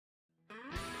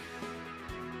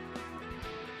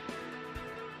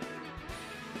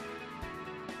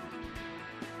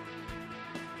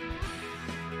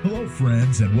Hello,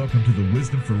 friends, and welcome to the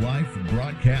Wisdom for Life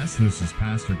broadcast. This is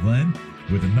Pastor Glenn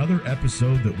with another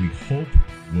episode that we hope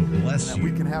will bless you.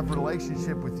 We can have a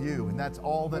relationship with you, and that's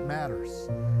all that matters.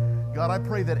 God, I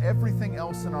pray that everything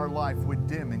else in our life would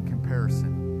dim in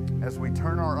comparison as we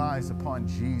turn our eyes upon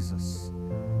Jesus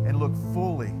and look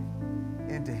fully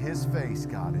into His face,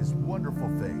 God, His wonderful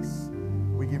face.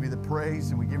 We give you the praise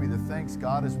and we give you the thanks,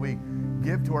 God, as we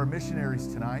give to our missionaries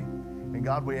tonight. And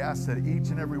God, we ask that each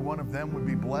and every one of them would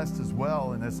be blessed as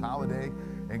well in this holiday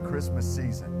and Christmas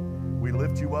season. We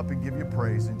lift you up and give you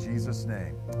praise in Jesus'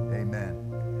 name.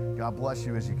 Amen. God bless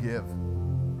you as you give.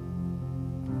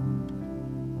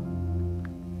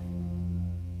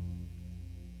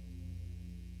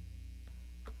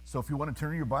 So if you want to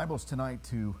turn your Bibles tonight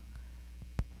to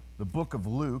the book of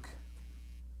Luke,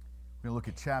 we're going to look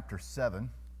at chapter 7.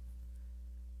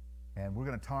 And we're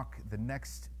going to talk the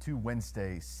next 2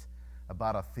 Wednesdays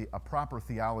about a proper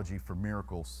theology for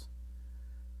miracles.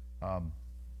 I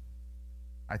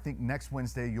think next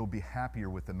Wednesday you'll be happier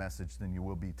with the message than you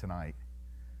will be tonight,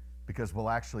 because we'll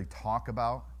actually talk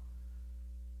about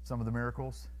some of the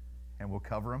miracles and we'll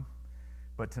cover them.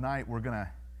 But tonight we're going to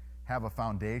have a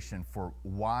foundation for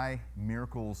why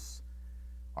miracles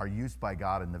are used by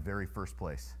God in the very first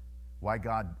place.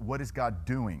 What is God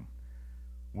doing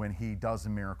when He does a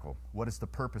miracle? What is the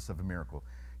purpose of a miracle?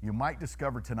 You might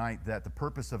discover tonight that the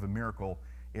purpose of a miracle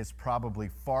is probably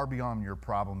far beyond your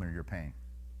problem or your pain.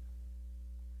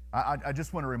 I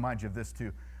just want to remind you of this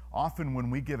too. Often when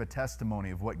we give a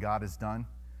testimony of what God has done,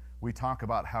 we talk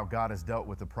about how God has dealt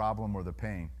with the problem or the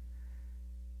pain,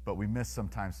 but we miss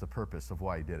sometimes the purpose of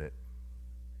why He did it.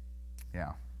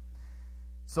 Yeah.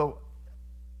 So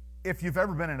if you've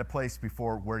ever been in a place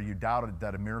before where you doubted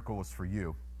that a miracle was for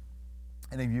you,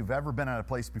 and if you've ever been at a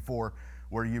place before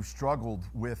where you've struggled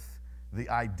with the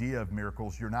idea of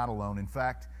miracles, you're not alone. In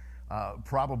fact,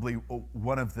 probably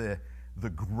one of the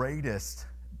greatest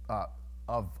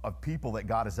of people that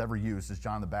God has ever used is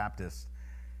John the Baptist.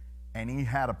 And he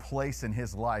had a place in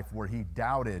his life where he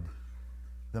doubted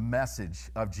the message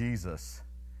of Jesus.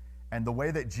 And the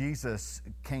way that Jesus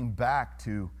came back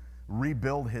to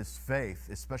rebuild his faith,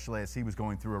 especially as he was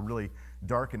going through a really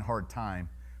dark and hard time,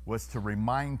 was to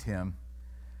remind him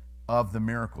of the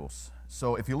miracles.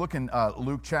 So if you look in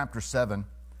Luke chapter 7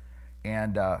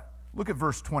 and look at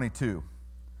verse 22.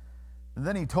 And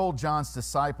then he told John's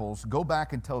disciples, go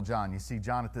back and tell John. You see,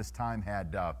 John at this time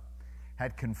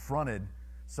had confronted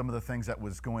some of the things that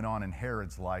was going on in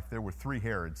Herod's life. There were 3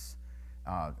 Herods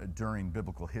during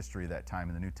biblical history at that time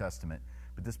in the New Testament.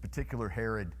 But this particular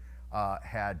Herod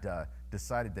had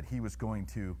decided that he was going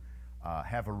to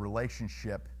have a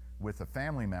relationship with a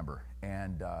family member.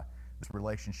 And this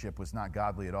relationship was not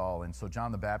godly at all. And so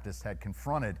John the Baptist had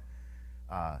confronted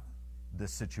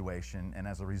this situation, and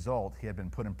as a result, he had been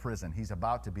put in prison. He's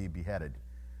about to be beheaded.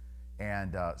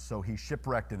 And so he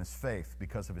shipwrecked in his faith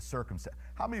because of his circumstance.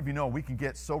 How many of you know we can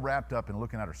get so wrapped up in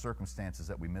looking at our circumstances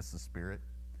that we miss the Spirit,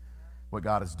 what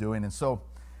God is doing? And so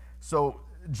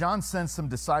John sends some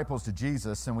disciples to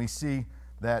Jesus, and we see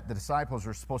that the disciples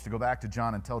are supposed to go back to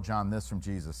John and tell John this from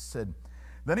Jesus. He said,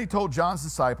 then he told John's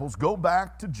disciples, go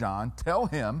back to John, tell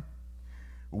him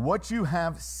what you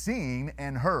have seen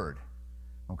and heard.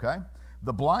 Okay?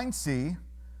 The blind see,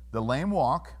 the lame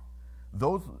walk,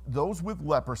 those with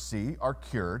leprosy are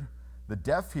cured, the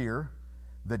deaf hear,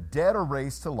 the dead are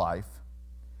raised to life,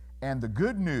 and the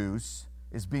good news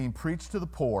is being preached to the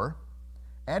poor.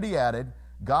 And he added,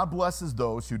 God blesses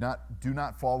those who do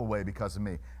not fall away because of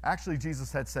me. Actually,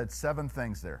 Jesus had said 7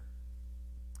 things there.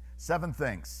 7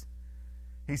 things.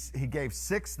 He gave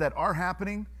 6 that are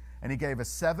happening, and he gave a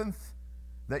 7th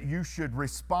that you should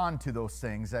respond to those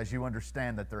things as you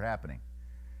understand that they're happening.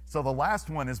 So the last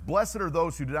one is, blessed are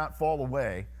those who do not fall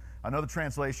away. Another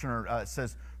translation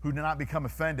says, who do not become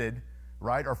offended,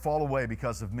 right, or fall away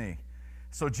because of me.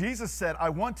 So Jesus said, I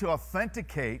want to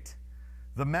authenticate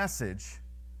the message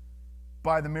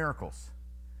by the miracles.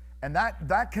 And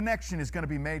that connection is going to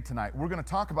be made tonight. We're going to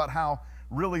talk about how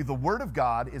really the Word of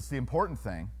God is the important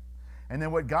thing. And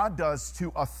then what God does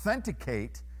to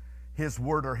authenticate His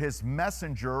Word or His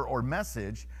messenger or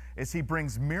message is He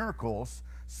brings miracles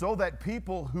so that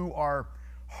people who are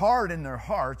hard in their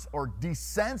hearts or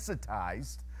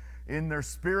desensitized in their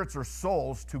spirits or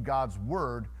souls to God's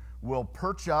Word will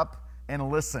perch up and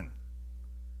listen.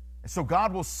 So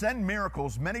God will send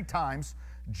miracles many times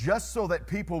just so that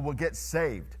people will get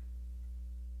saved.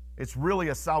 It's really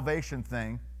a salvation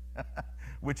thing,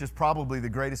 which is probably the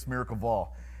greatest miracle of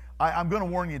all. I'm going to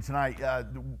warn you tonight,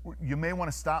 you may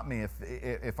want to stop me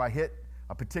if I hit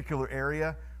a particular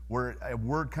area where a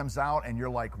word comes out and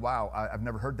you're like, wow, I've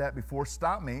never heard that before.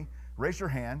 Stop me raise your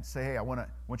hand. Say, hey, I want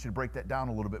you to break that down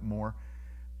a little bit more.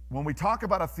 When we talk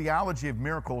about a theology of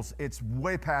miracles, it's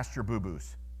way past your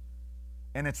boo-boos.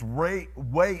 And it's way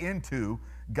into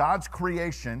God's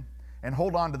creation. And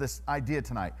hold on to this idea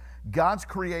tonight. God's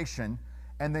creation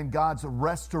and then God's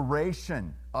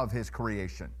restoration of his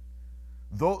creation.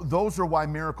 Those are why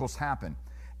miracles happen.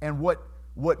 And what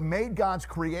made God's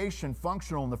creation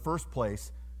functional in the first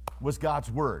place was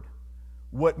God's word.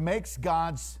 What makes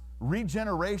God's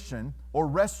regeneration or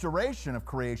restoration of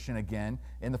creation again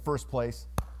in the first place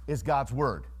is God's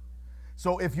word.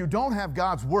 So if you don't have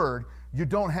God's word, you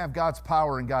don't have God's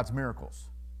power and God's miracles.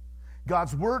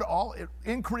 God's word all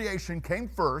in creation came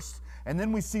first, and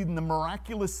then we see the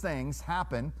miraculous things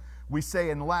happen. We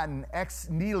say in Latin, ex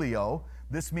nihilo.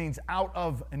 This means out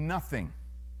of nothing.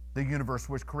 The universe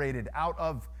was created out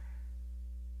of,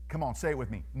 come on, say it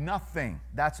with me, nothing.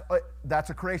 That's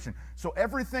a creation. So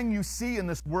everything you see in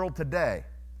this world today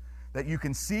that you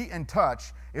can see and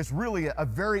touch is really a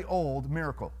very old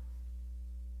miracle.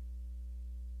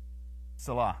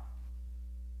 Salah.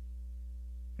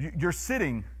 You're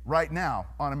sitting right now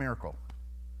on a miracle.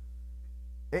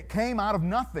 It came out of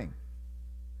nothing.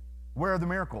 Where are the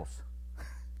miracles?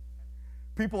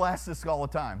 People ask this all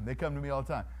the time. They come to me all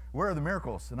the time. Where are the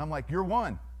miracles? And I'm like, you're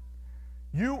one.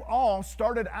 You all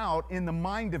started out in the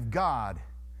mind of God.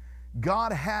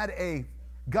 God had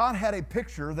a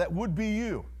picture that would be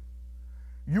you.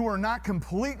 You are not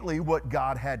completely what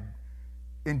God had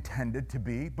intended to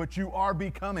be, but you are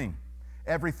becoming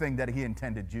everything that he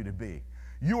intended you to be.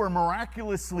 You are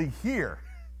miraculously here.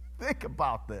 Think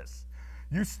about this.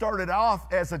 You started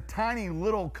off as a tiny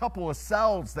little couple of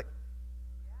cells that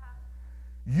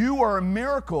you are a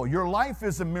miracle. Your life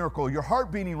is a miracle. Your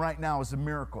heart beating right now is a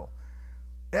miracle.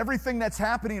 Everything that's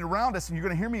happening around us, and you're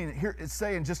going to hear me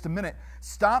say in just a minute,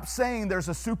 stop saying there's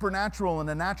a supernatural and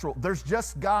a natural. There's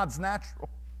just God's natural.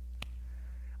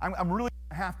 I'm really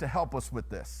going to have to help us with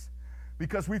this,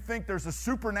 because we think there's a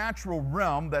supernatural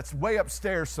realm that's way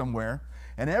upstairs somewhere,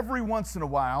 and every once in a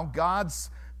while,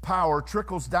 God's power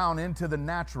trickles down into the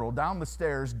natural, down the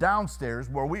stairs, downstairs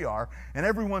where we are, and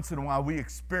every once in a while we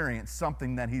experience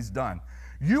something that he's done.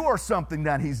 You are something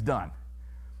that he's done.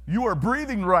 You are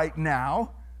breathing right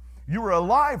now. You are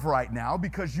alive right now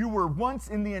because you were once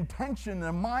in the intention and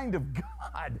the mind of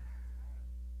God.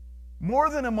 More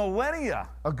than a millennia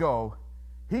ago,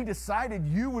 he decided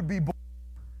you would be born.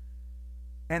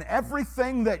 And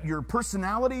everything that your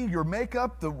personality, your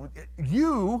makeup,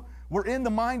 you were in the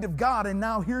mind of God, and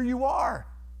now here you are.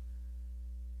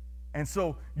 And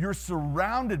so you're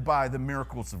surrounded by the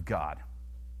miracles of God.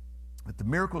 But the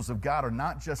miracles of God are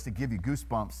not just to give you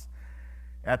goosebumps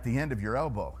at the end of your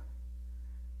elbow.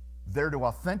 They're to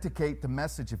authenticate the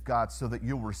message of God so that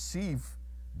you'll receive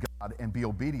God and be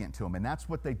obedient to him. And that's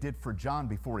what they did for John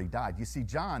before he died. You see,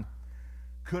 John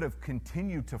could have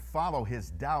continued to follow his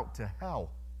doubt to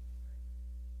hell.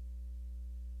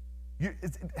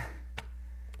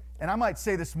 And I might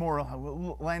say this more,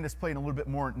 we'll land this plane a little bit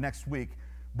more next week,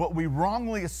 but we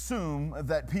wrongly assume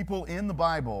that people in the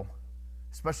Bible,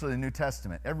 especially the New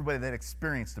Testament, everybody that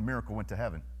experienced a miracle went to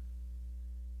heaven.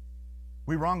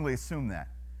 We wrongly assume that.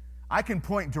 I can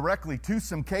point directly to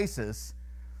some cases,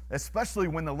 especially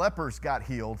when the lepers got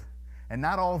healed, and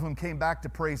not all of them came back to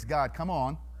praise God. Come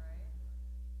on.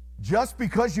 Just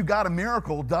because you got a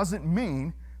miracle doesn't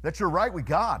mean that you're right with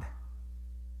God.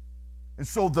 And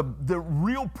so the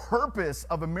real purpose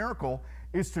of a miracle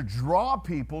is to draw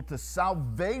people to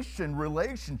salvation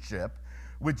relationship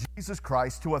with Jesus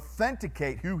Christ, to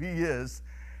authenticate who he is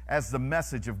as the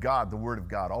message of God, the Word of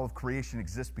God. All of creation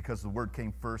exists because the Word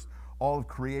came first. All of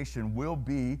creation will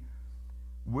be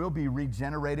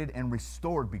regenerated and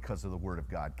restored because of the Word of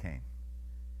God came.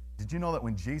 Did you know that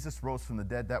when Jesus rose from the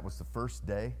dead, that was the first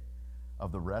day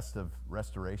of the rest of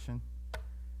restoration?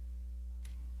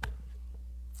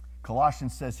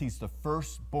 Colossians says he's the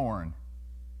firstborn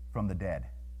from the dead.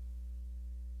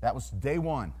 That was day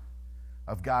one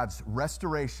of God's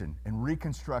restoration and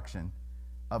reconstruction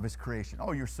of his creation.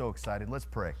 Oh, you're so excited. Let's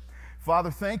pray. Father,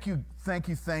 thank you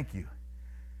for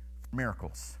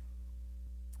miracles.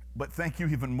 But thank you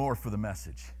even more for the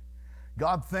message.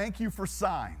 God, thank you for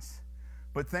signs.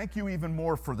 But thank you even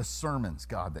more for the sermons,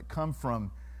 God, that come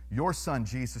from your Son,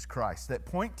 Jesus Christ, that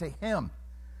point to him.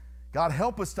 God,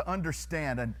 help us to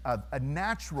understand a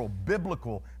natural,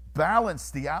 biblical,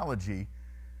 balanced theology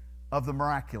of the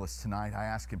miraculous tonight. I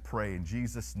ask and pray in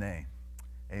Jesus' name.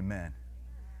 Amen.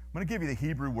 I'm going to give you the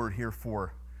Hebrew word here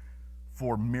for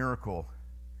miracle,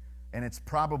 and it's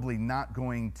probably not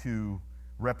going to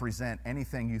represent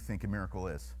anything you think a miracle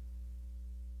is.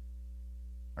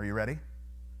 Are you ready?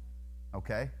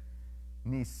 Okay.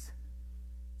 Nis.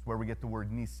 It's where we get the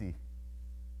word Nisi.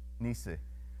 Nisi.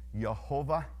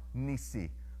 Yehovah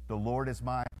Nisi. The Lord is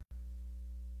my...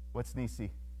 What's Nisi?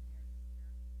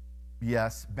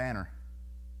 Yes, banner.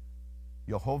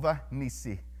 Yehovah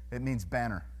Nisi. It means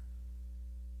banner.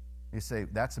 You say,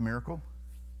 that's a miracle?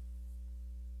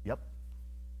 Yep.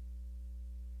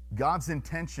 God's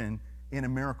intention in a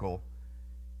miracle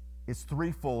is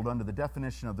threefold under the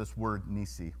definition of this word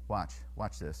Nisi. Watch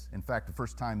this. In fact, the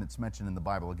first time it's mentioned in the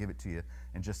Bible, I'll give it to you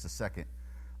in just a second.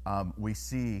 We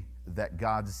see that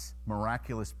God's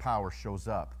miraculous power shows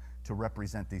up to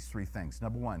represent these three things.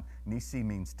 Number one, Nisi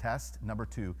means test. Number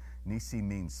two, Nisi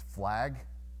means flag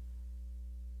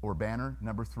or banner.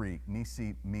 Number three,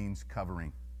 Nisi means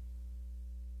covering.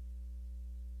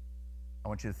 I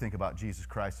want you to think about Jesus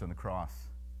Christ on the cross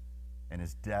and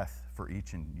his death for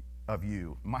each of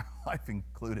you, my life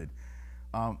included.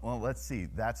 Well, let's see.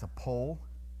 That's a pole.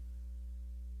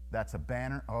 That's a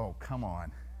banner. Oh, come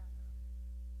on.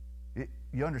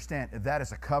 You understand, that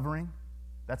is a covering.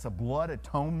 That's a blood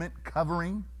atonement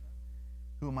covering.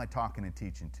 Who am I talking and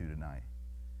teaching to tonight?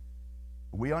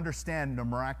 We understand the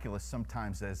miraculous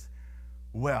sometimes as,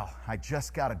 well, I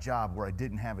just got a job where I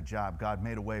didn't have a job. God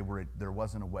made a way where there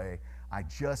wasn't a way. I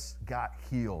just got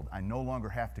healed. I no longer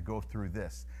have to go through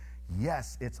this.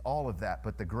 Yes, it's all of that,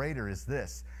 but the greater is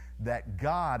this, that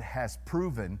God has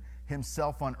proven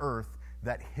himself on earth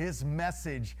that his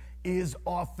message is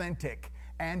authentic,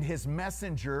 and his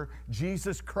messenger,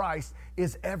 Jesus Christ,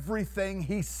 is everything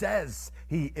he says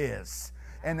he is.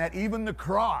 And that even the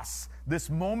cross, this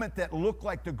moment that looked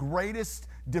like the greatest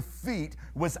defeat,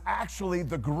 was actually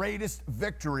the greatest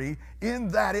victory, in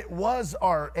that it was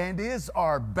our and is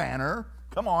our banner.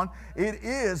 Come on. It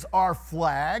is our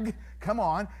flag. Come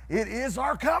on. It is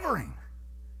our covering.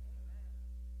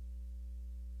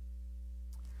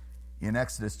 In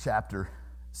Exodus chapter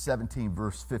 17,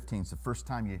 verse 15, it's the first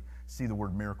time you see the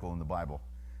word miracle in the Bible,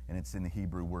 and it's in the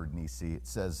Hebrew word Nisi. It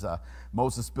says,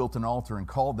 Moses built an altar and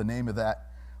called the name of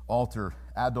that altar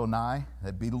Adonai,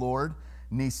 that be Lord.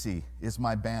 Nisi is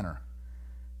my banner.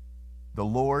 The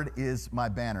Lord is my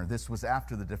banner. This was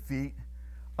after the defeat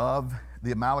of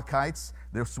the Amalekites.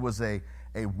 This was a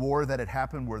war that had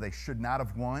happened where they should not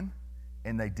have won,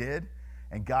 and they did.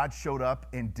 And God showed up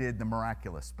and did the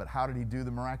miraculous. But how did he do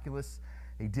the miraculous?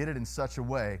 He did it in such a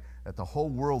way that the whole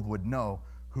world would know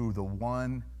who the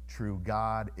one true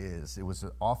God is. It was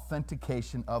an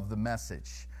authentication of the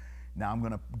message. Now I'm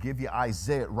going to give you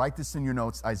Isaiah. Write this in your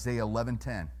notes, Isaiah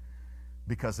 11:10.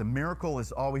 Because a miracle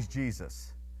is always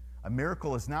Jesus. A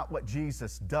miracle is not what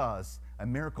Jesus does. A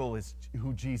miracle is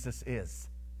who Jesus is.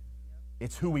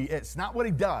 It's who he is. It's not what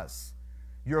he does.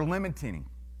 You're limiting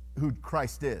who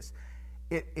Christ is.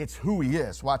 It's who he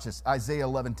is. Watch this, Isaiah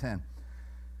 11:10.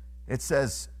 It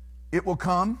says, it will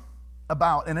come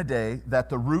about in a day that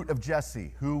the root of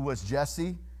Jesse. Who was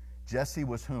Jesse? Jesse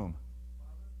was whom?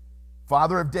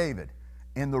 Father of David.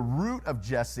 In the root of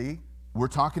Jesse, we're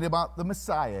talking about the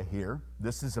Messiah here.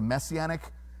 This is a messianic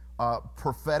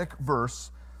prophetic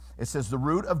verse. It says, the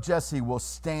root of Jesse will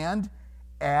stand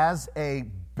as a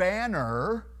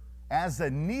banner, as a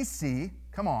Nisi,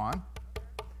 come on,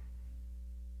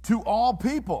 to all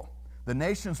people. The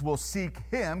nations will seek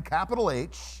him, capital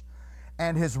H,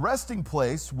 and his resting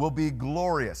place will be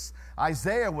glorious.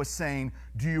 Isaiah was saying,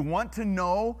 do you want to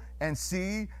know and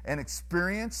see and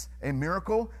experience a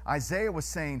miracle? Isaiah was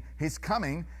saying, he's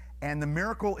coming, and the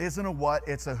miracle isn't a what,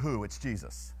 it's a who. It's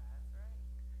Jesus.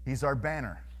 He's our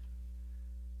banner.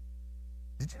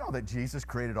 Did you know that Jesus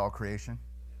created all creation?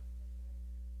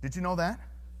 Did you know that?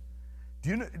 Do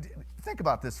you know, think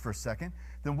about this for a second.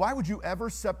 Then why would you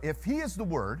ever, if he is the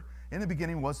Word, in the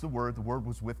beginning was the Word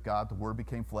was with God, the Word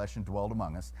became flesh and dwelled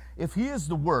among us. If he is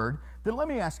the Word, then let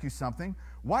me ask you something.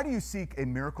 Why do you seek a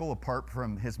miracle apart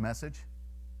from his message?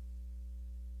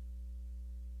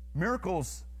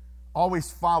 Miracles always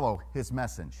follow his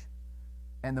message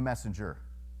and the messenger.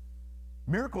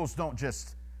 Miracles don't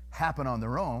just happen on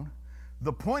their own.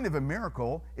 The point of a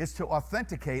miracle is to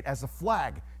authenticate as a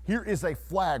flag. Here is a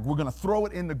flag. We're going to throw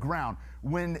it in the ground.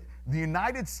 When the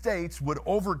United States would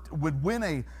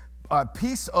win a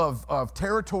piece of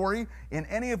territory in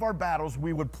any of our battles,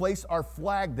 we would place our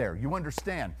flag there. You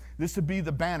understand? This would be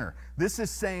the banner. This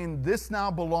is saying this now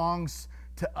belongs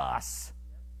to us.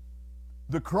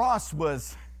 The cross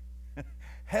was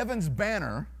heaven's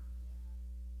banner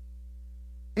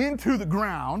into the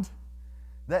ground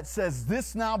that says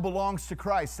this now belongs to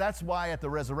Christ. That's why at the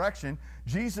resurrection,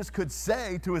 Jesus could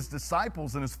say to his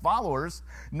disciples and his followers,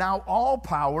 now all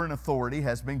power and authority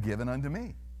has been given unto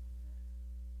me.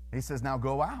 He says, now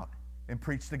go out and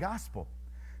preach the gospel.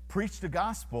 Preach the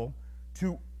gospel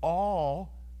to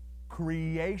all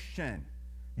creation.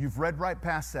 You've read right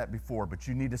past that before, but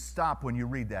you need to stop when you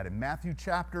read that. In Matthew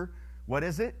chapter, what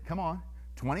is it? Come on,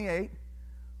 28.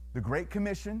 The Great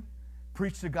Commission.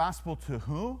 Preach the gospel to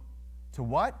who? To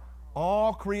what?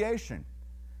 All creation.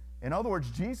 In other words,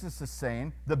 Jesus is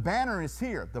saying, the banner is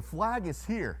here, the flag is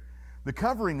here, the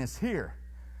covering is here,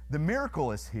 the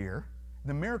miracle is here,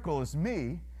 the miracle is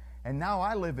me, and now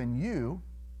I live in you,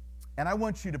 and I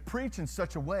want you to preach in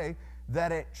such a way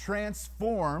that it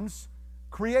transforms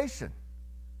creation.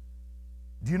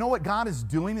 Do you know what God is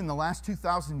doing in the last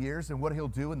 2,000 years and what He'll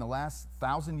do in the last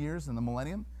 1,000 years in the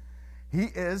millennium? He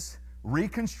is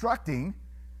reconstructing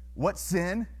what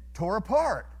sin tore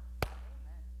apart.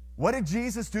 What did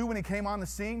Jesus do when He came on the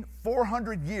scene?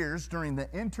 400 years during the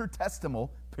intertestamental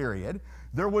period,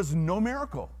 there was no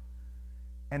miracle.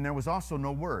 And there was also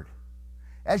no word.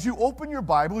 As you open your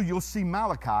Bible, you'll see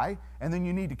Malachi, and then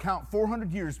you need to count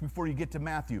 400 years before you get to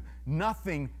Matthew.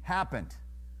 Nothing happened.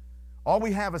 All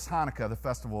we have is Hanukkah, the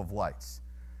Festival of Lights.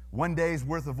 1 day's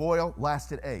worth of oil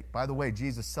lasted 8. By the way,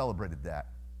 Jesus celebrated that.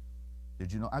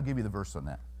 Did you know? I'll give you the verse on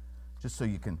that, just so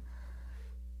you can.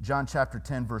 John chapter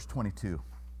 10, verse 22.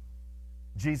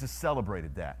 Jesus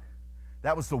celebrated that.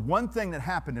 That was the one thing that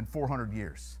happened in 400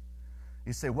 years.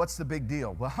 You say, what's the big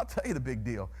deal? Well, I'll tell you the big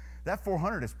deal. That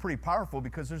 400 is pretty powerful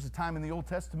because there's a time in the Old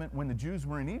Testament when the Jews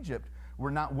were in Egypt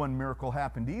where not one miracle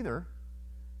happened either.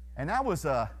 And that was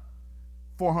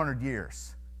 400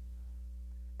 years.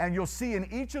 And you'll see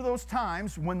in each of those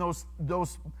times when those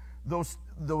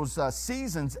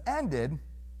seasons ended,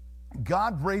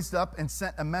 God raised up and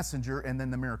sent a messenger, and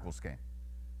then the miracles came.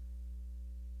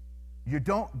 You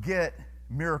don't get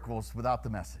miracles without the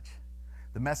message.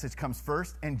 The message comes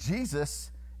first, and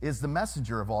Jesus is the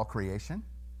messenger of all creation.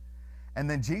 And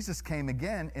then Jesus came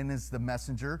again and is the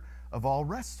messenger of all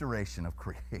restoration of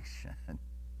creation.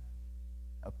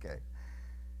 Okay.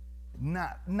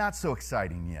 Not so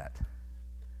exciting yet.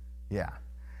 Yeah.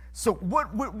 So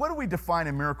what do we define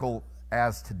a miracle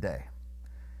as today?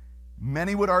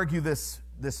 Many would argue this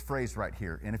phrase right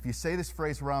here. And if you say this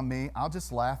phrase around me, I'll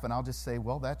just laugh and I'll just say,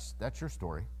 well, that's your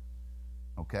story.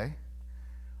 Okay?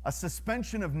 A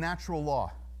suspension of natural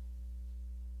law.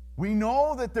 We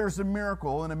know that there's a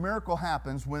miracle, and a miracle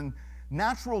happens when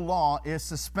natural law is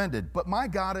suspended. But my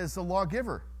God is a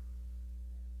lawgiver.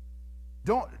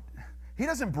 He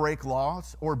doesn't break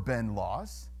laws or bend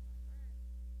laws.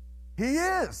 He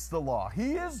is the law.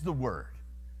 He is the Word.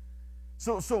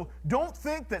 So don't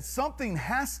think that something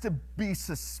has to be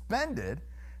suspended.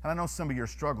 And I know some of you are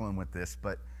struggling with this,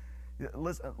 but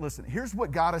listen, here's what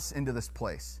got us into this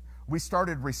place. We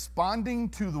started responding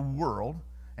to the world,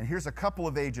 and here's a couple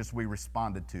of ages we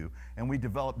responded to, and we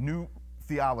developed new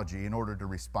theology in order to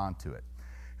respond to it.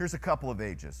 Here's a couple of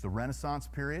ages. The Renaissance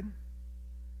period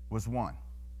was one.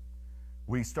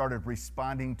 We started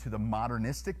responding to the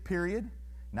modernistic period.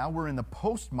 Now we're in the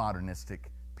postmodernistic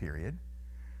period.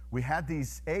 We had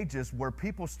these ages where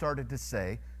people started to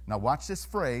say, now watch this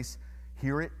phrase,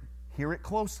 hear it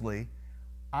closely,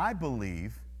 I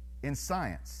believe in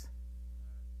science.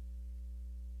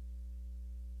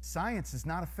 Science is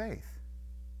not a faith.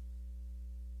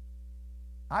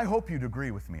 I hope you'd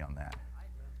agree with me on that.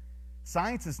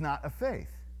 Science is not a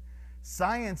faith.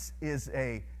 Science is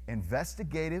an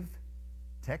investigative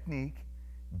technique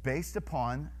based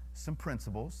upon some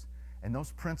principles, and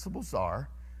those principles are,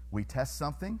 we test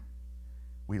something,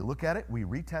 we look at it, we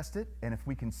retest it, and if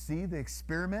we can see the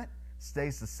experiment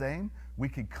stays the same, we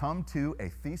could come to a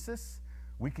thesis,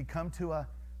 we could come to a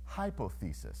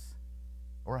hypothesis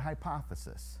or a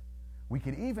hypothesis. We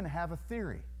could even have a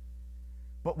theory,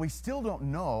 but we still don't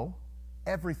know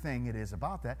everything it is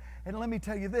about that. And let me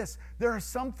tell you this, there are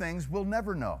some things we'll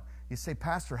never know. You say,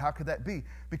 Pastor, how could that be?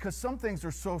 Because some things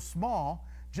are so small,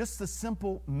 just the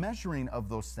simple measuring of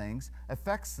those things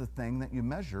affects the thing that you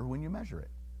measure when you measure it.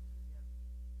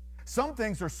 Some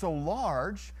things are so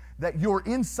large that you're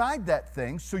inside that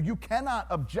thing, so you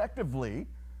cannot objectively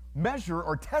measure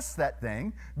or test that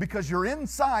thing because you're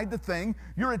inside the thing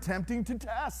you're attempting to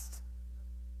test.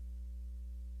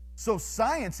 So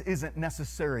science isn't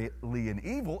necessarily an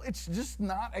evil, it's just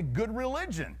not a good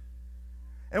religion.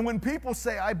 And when people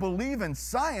say, I believe in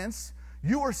science,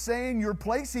 you are saying you're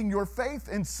placing your faith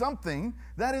in something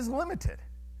that is limited.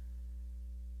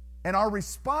 And our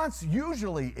response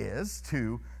usually is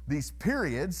to these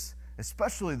periods,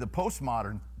 especially the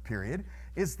postmodern period,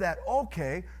 is that,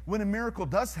 okay, when a miracle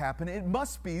does happen, it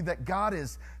must be that God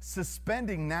is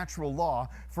suspending natural law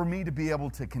for me to be able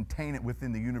to contain it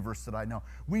within the universe that I know.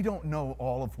 We don't know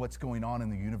all of what's going on in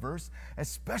the universe,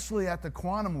 especially at the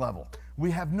quantum level.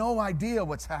 We have no idea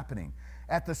what's happening.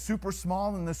 at the super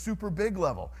small and the super big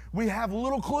level. We have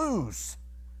little clues,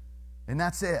 and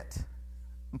that's it.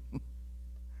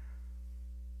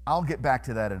 I'll get back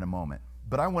to that in a moment,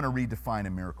 but I want to redefine a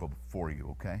miracle for you,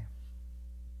 okay?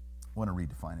 I want to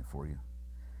redefine it for you.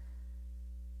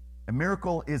 A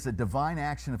miracle is a divine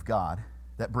action of God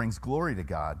that brings glory to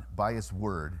God by His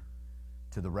word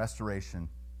to the restoration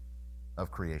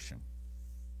of creation.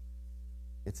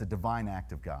 It's a divine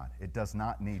act of God. It does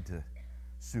not need to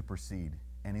supersede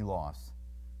any laws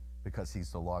because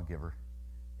He's the lawgiver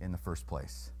in the first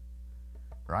place.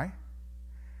 Right?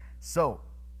 So,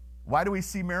 why do we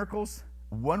see miracles?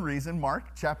 One reason,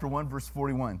 Mark chapter 1, verse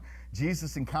 41.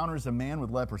 Jesus encounters a man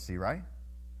with leprosy, right?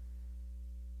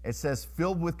 It says,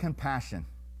 filled with compassion,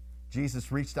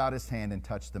 Jesus reached out His hand and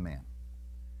touched the man.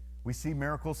 We see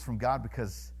miracles from God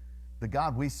because the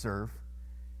God we serve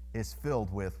is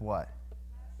filled with what?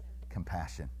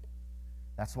 Compassion.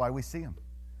 That's why we see Him.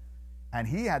 And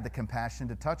He had the compassion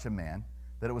to touch a man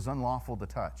that it was unlawful to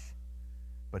touch.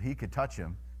 But He could touch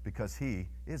him because He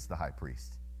is the high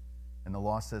priest. And the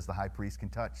law says the high priest can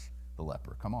touch the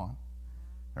leper. Come on.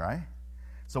 All right?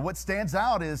 So what stands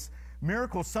out is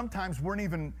miracles sometimes weren't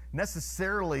even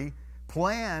necessarily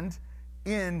planned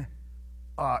in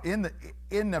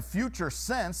the future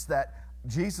sense that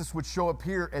Jesus would show up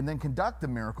here and then conduct the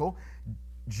miracle.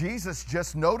 Jesus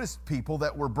just noticed people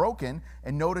that were broken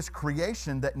and noticed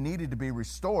creation that needed to be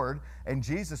restored. And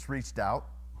Jesus reached out,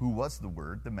 who was the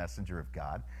Word, the messenger of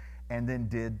God, and then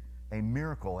did a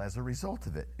miracle as a result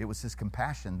of it. It was His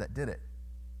compassion that did it.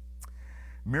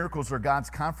 Miracles are God's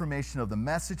confirmation of the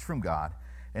message from God,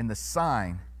 and the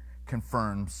sign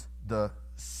confirms the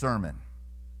sermon.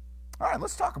 All right,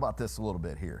 let's talk about this a little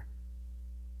bit here.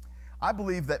 I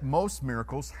believe that most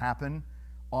miracles happen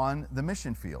on the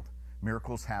mission field.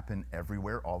 Miracles happen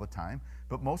everywhere all the time,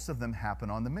 but most of them happen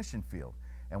on the mission field.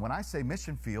 And when I say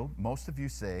mission field, most of you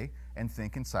say and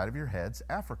think inside of your heads,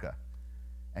 Africa.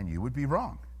 And you would be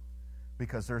wrong,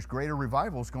 because there's greater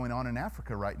revivals going on in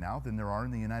Africa right now than there are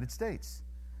in the United States.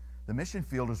 The mission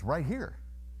field is right here.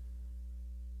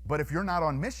 But if you're not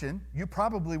on mission, you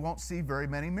probably won't see very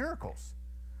many miracles,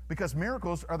 because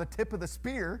miracles are the tip of the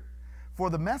spear for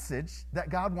the message that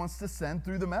God wants to send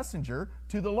through the messenger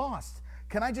to the lost.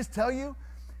 Can I just tell you,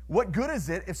 what good is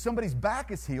it if somebody's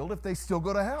back is healed if they still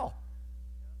go to hell?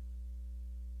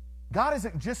 God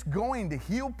isn't just going to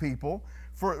heal people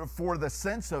for the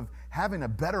sense of having a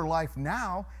better life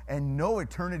now and no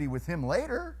eternity with Him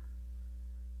later.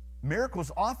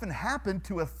 Miracles often happen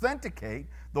to authenticate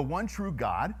the one true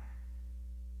God,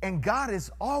 and God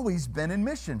has always been in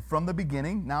mission from the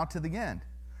beginning now to the end.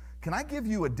 Can I give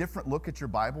you a different look at your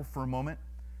Bible for a moment?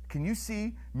 Can you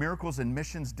see miracles and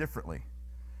missions differently?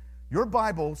 Your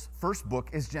Bible's first book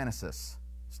is Genesis.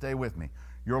 Stay with me.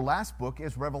 Your last book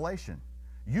is Revelation.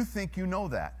 You think you know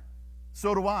that.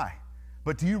 So do I.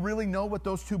 But do you really know what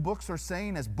those two books are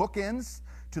saying as bookends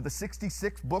to the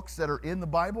 66 books that are in the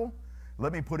Bible?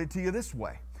 Let me put it to you this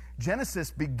way. Genesis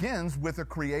begins with a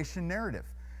creation narrative.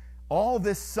 All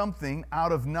this something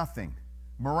out of nothing.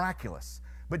 Miraculous.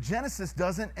 But Genesis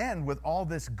doesn't end with all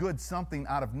this good something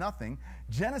out of nothing.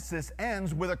 Genesis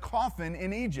ends with a coffin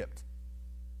in Egypt.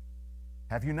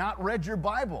 Have you not read your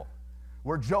Bible?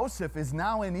 Where Joseph is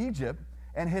now in Egypt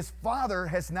and his father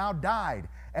has now died,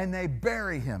 and they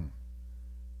bury him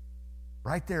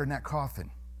right there in that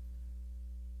coffin.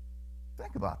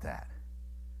 Think about that.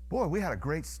 Boy, we had a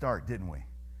great start, didn't we?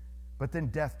 But then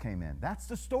death came in. That's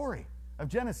the story of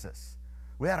Genesis.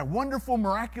 We had a wonderful,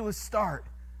 miraculous start,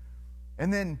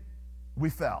 and then we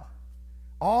fell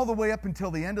all the way up until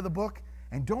the end of the book.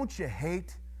 And don't you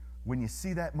hate when you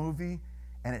see that movie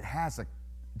and it has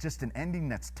just an ending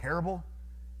that's terrible?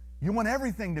 You want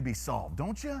everything to be solved,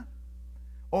 don't you?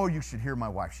 Oh, you should hear my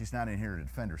wife. She's not in here to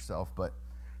defend herself, but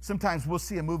sometimes we'll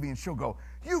see a movie and she'll go,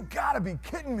 "You gotta be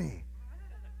kidding me.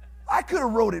 I could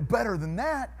have wrote it better than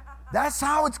that. That's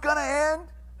how it's gonna end?"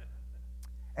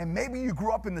 And maybe you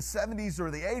grew up in the 70s or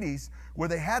the 80s where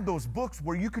they had those books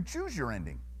where you could choose your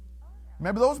ending.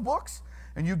 Remember those books?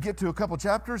 And you'd get to a couple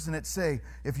chapters and it'd say,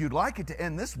 if you'd like it to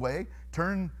end this way,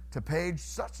 turn to page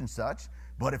such and such.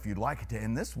 But if you'd like it to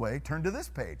end this way, turn to this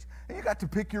page. And you got to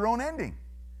pick your own ending.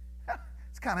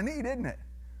 It's kind of neat, isn't it?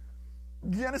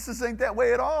 Genesis ain't that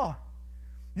way at all.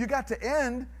 You got to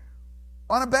end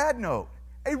on a bad note,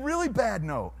 a really bad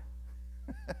note.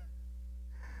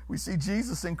 We see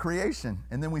Jesus in creation,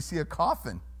 and then we see a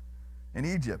coffin in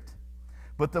Egypt.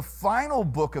 But the final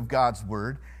book of God's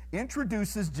Word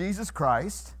introduces Jesus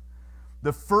Christ,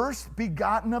 the first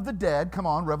begotten of the dead, come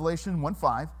on, Revelation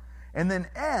 1:5, and then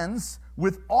ends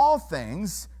with all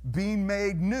things being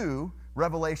made new,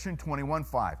 Revelation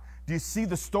 21:5. Do you see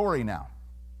the story now?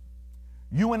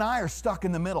 You and I are stuck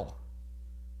in the middle.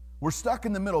 We're stuck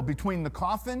in the middle between the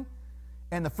coffin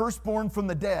and the firstborn from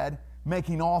the dead,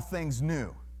 making all things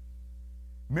new.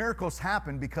 Miracles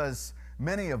happen because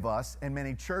many of us and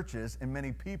many churches and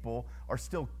many people are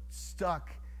still stuck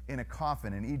in a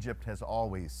coffin, and Egypt has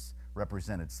always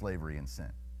represented slavery and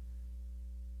sin.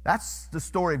 That's the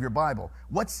story of your Bible.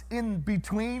 What's in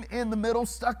between, in the middle,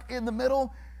 stuck in the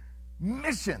middle?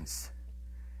 Missions.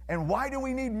 And why do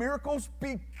we need miracles?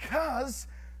 Because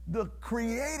the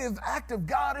creative act of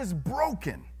God is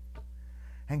broken.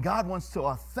 And God wants to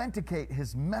authenticate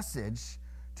his message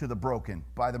to the broken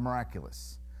by the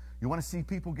miraculous. You want to see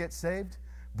people get saved?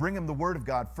 Bring them the Word of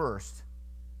God first,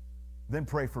 then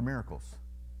pray for miracles.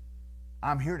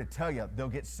 I'm here to tell you, they'll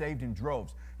get saved in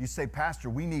droves. You say, Pastor,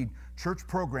 we need church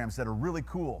programs that are really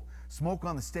cool. Smoke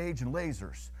on the stage and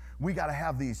lasers. We got to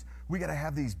have these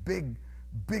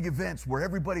big events where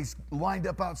everybody's lined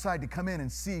up outside to come in and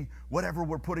see whatever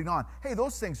we're putting on. Hey,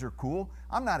 those things are cool.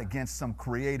 I'm not against some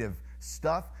creative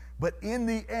stuff. But in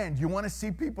the end, you want to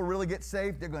see people really get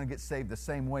saved? They're going to get saved the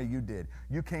same way you did.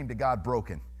 You came to God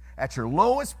broken. At your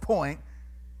lowest point,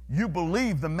 you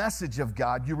believe the message of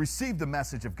God, you received the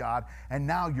message of God, and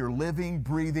now you're living,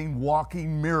 breathing,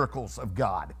 walking miracles of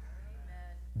God.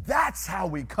 Amen. That's how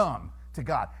we come to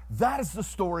God. That is the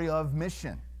story of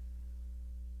mission.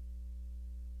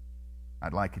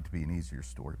 I'd like it to be an easier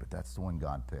story, but that's the one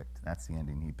God picked. That's the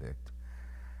ending he picked.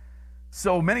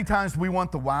 So many times we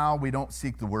want the wow, we don't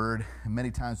seek the word. And many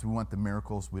times we want the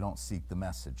miracles, we don't seek the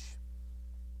message.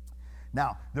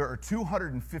 Now, there are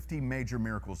 250 major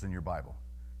miracles in your Bible.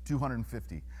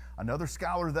 250. Another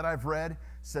scholar that I've read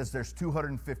says there's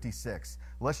 256.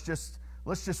 Let's just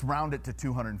round it to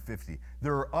 250.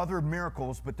 There are other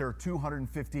miracles, but there are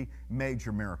 250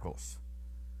 major miracles.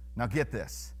 Now get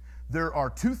this. There are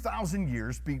 2,000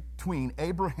 years between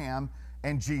Abraham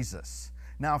and Jesus.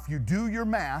 Now, if you do your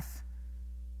math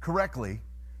correctly,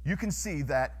 you can see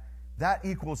that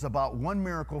equals about one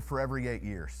miracle for every 8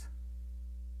 years.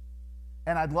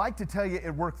 And I'd like to tell you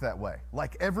it worked that way.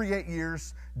 Like every 8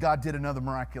 years, God did another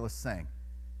miraculous thing.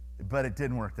 But it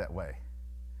didn't work that way.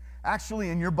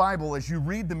 Actually, in your Bible, as you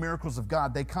read the miracles of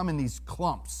God, they come in these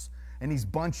clumps and these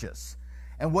bunches.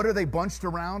 And what are they bunched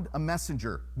around? A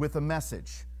messenger with a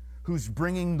message who's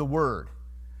bringing the word.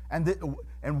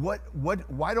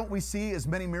 Why don't we see as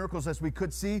many miracles as we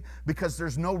could see? Because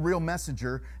there's no real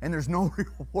messenger and there's no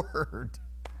real word.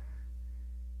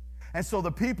 And so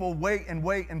the people wait and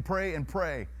pray and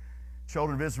pray.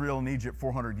 Children of Israel in Egypt,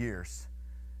 400 years.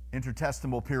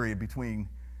 Intertestamental period between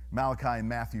Malachi and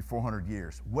Matthew, 400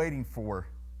 years. Waiting for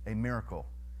a miracle.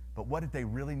 But what did they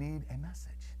really need? A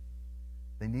message.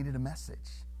 They needed a message.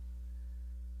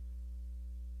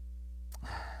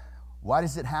 Why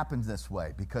does it happen this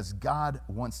way? Because God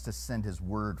wants to send his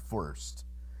word first.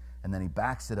 And then he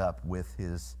backs it up with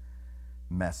his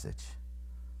message.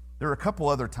 There are a couple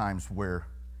other times where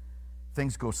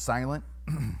things go silent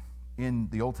in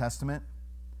the Old Testament,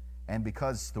 and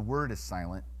because the word is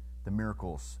silent, the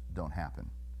miracles don't happen.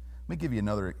 Let me give you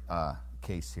another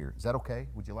case here. Is that okay?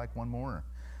 Would you like one more?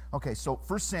 Okay, so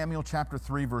 1 Samuel chapter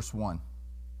 3, verse 1.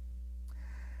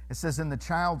 It says, And the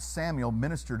child Samuel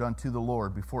ministered unto the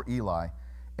Lord before Eli,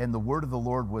 and the word of the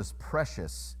Lord was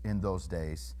precious in those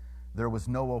days. There was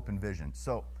no open vision.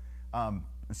 So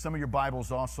some of your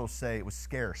Bibles also say it was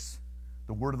scarce.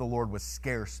 The word of the Lord was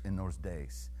scarce in those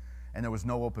days, and there was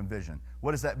no open vision.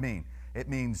 What does that mean? It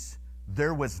means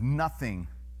there was nothing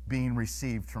being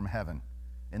received from heaven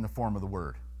in the form of the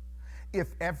word. If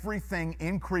everything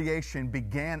in creation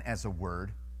began as a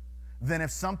word, then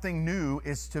if something new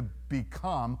is to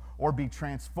become or be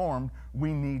transformed,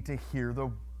 we need to hear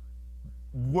the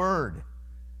word,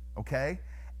 okay?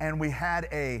 And we had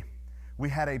a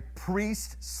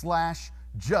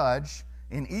priest/judge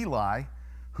in Eli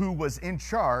who was in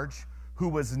charge, who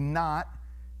was not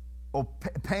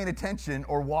paying attention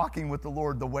or walking with the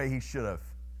Lord the way he should have,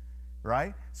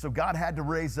 right? So God had to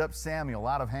raise up Samuel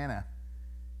out of Hannah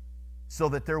so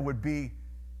that there would be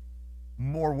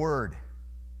more word,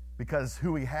 because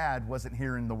who he had wasn't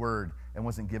hearing the word and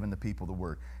wasn't giving the people the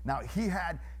word. Now,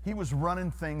 he was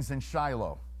running things in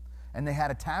Shiloh, and they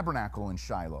had a tabernacle in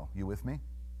Shiloh. You with me?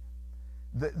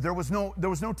 There was no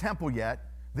temple yet.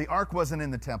 The ark wasn't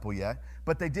in the temple yet,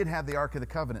 but they did have the Ark of the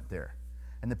Covenant there.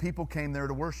 And the people came there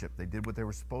to worship. They did what they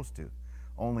were supposed to.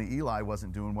 Only Eli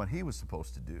wasn't doing what he was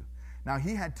supposed to do. Now,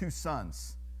 he had 2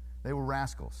 sons. They were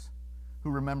rascals. Who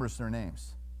remembers their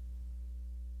names?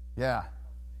 Yeah.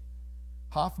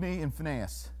 Hophni and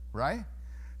Phinehas, right?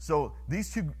 So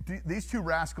these two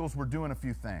rascals were doing a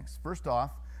few things. First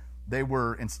off, They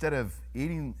were, instead of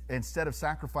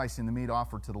sacrificing the meat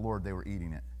offered to the Lord, they were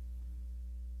eating it.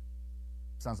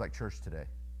 Sounds like church today.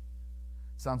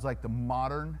 Sounds like the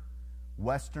modern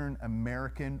Western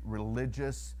American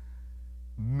religious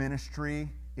ministry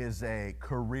is a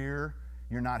career.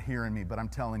 You're not hearing me, but I'm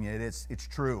telling you, it's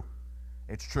true.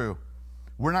 It's true.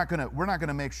 We're not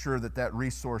gonna make sure that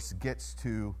resource gets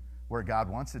to where God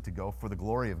wants it to go for the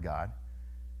glory of God.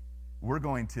 We're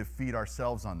going to feed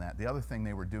ourselves on that. The other thing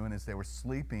they were doing is they were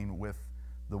sleeping with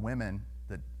the women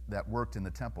that worked in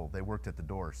the temple. They worked at the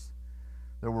doors.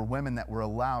 There were women that were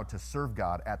allowed to serve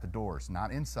God at the doors,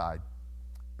 not inside,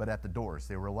 but at the doors.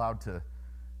 They were allowed to,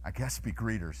 I guess, be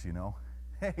greeters, you know.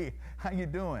 Hey, how you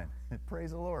doing?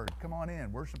 Praise the Lord. Come on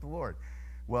in, worship the Lord.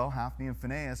 Well, Hophni and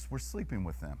Phinehas were sleeping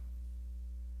with them,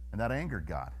 and that angered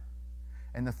God.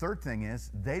 And the third thing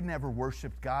is, they never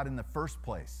worshiped God in the first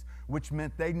place, which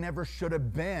meant they never should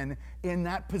have been in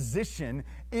that position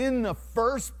in the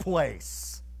first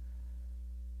place.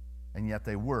 And yet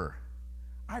they were.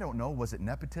 I don't know, was it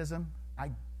nepotism?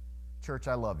 Church,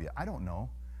 I love you. I don't know.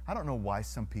 I don't know why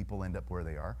some people end up where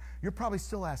they are. You're probably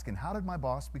still asking, how did my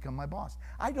boss become my boss?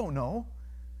 I don't know.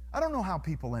 I don't know how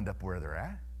people end up where they're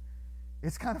at.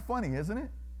 It's kind of funny, isn't it?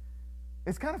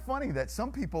 It's kind of funny that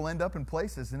some people end up in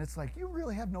places and it's like, you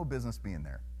really have no business being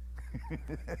there.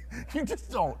 You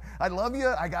just don't. I love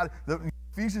you.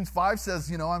 Ephesians 5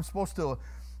 says, I'm supposed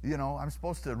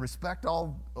to respect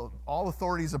all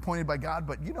authorities appointed by God,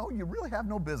 but you really have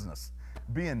no business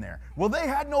being there. Well, they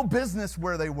had no business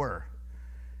where they were.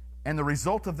 And the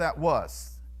result of that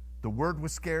was the word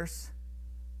was scarce.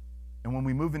 And when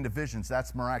we move into visions,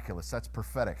 that's miraculous. That's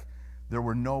prophetic. There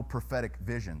were no prophetic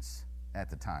visions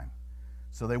at the time.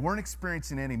 So they weren't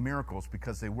experiencing any miracles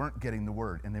because they weren't getting the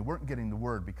word. And they weren't getting the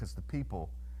word because the people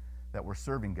that were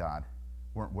serving God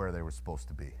weren't where they were supposed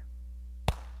to be.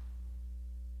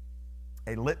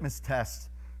 A litmus test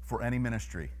for any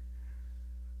ministry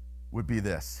would be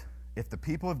this. If the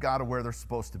people of God are where they're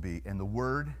supposed to be and the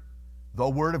word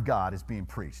of God is being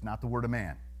preached, not the word of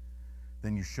man,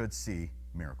 then you should see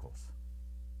miracles.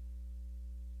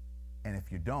 And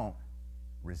if you don't,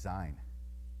 resign.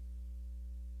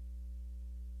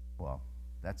 Well,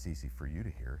 that's easy for you to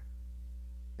hear,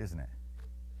 isn't it?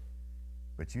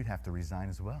 But you'd have to resign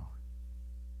as well.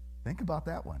 Think about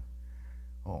that one.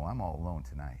 Oh, I'm all alone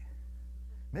tonight.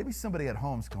 Maybe somebody at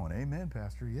home's going, amen,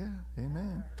 Pastor. Yeah,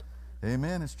 amen.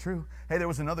 Amen, it's true. Hey, there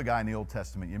was another guy in the Old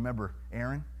Testament. You remember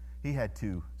Aaron? He had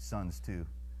 2 sons too.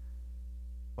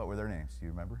 What were their names? Do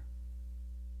you remember?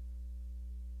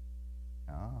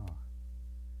 Oh.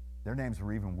 Their names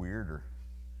were even weirder.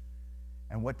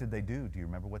 And what did they do? Do you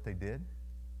remember what they did?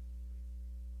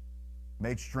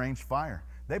 Made strange fire.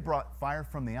 They brought fire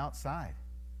from the outside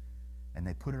and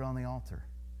they put it on the altar.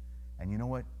 And you know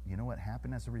what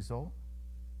happened as a result?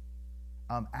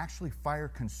 Actually, fire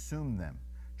consumed them,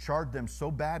 charred them so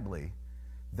badly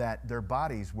that their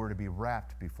bodies were to be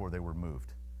wrapped before they were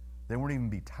moved. They weren't even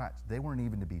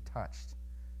to be touched.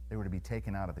 They were to be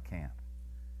taken out of the camp.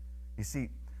 You see,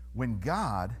 when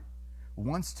God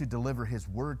wants to deliver his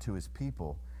word to his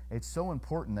people, it's so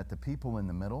important that the people in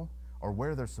the middle are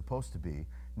where they're supposed to be,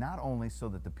 not only so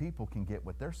that the people can get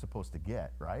what they're supposed to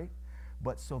get, right?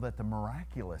 But so that the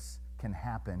miraculous can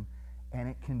happen and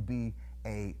it can be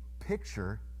a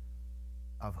picture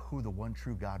of who the one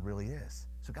true God really is.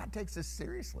 So God takes this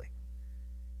seriously.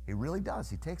 He really does.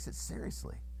 He takes it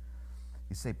seriously.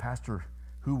 You say, Pastor,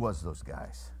 who was those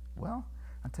guys? Well,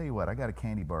 I'll tell you what, I got a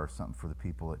candy bar or something for the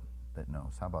people that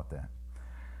knows. How about that?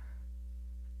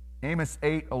 Amos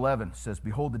 8:11 says,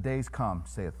 Behold, the days come,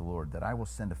 saith the Lord, that I will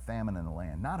send a famine in the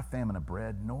land, not a famine of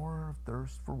bread, nor of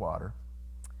thirst for water,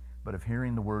 but of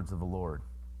hearing the words of the Lord.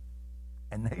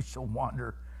 And they shall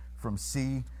wander from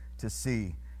sea to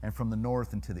sea, and from the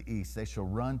north and to the east. They shall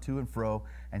run to and fro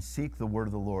and seek the word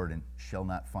of the Lord and shall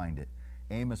not find it.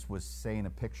 Amos was saying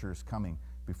a picture is coming.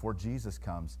 Before Jesus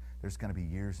comes, there's going to be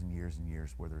years and years and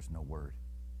years where there's no word.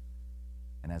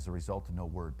 And as a result of no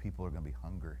word, people are going to be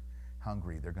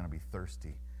hungry. They're going to be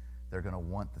thirsty. They're going to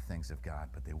want the things of God,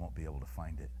 but they won't be able to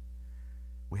find it.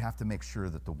 We have to make sure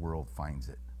that the world finds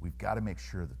it. We've got to make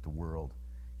sure that the world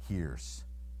hears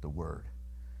the word.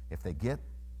 If they get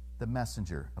the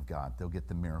messenger of God, they'll get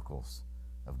the miracles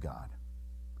of God.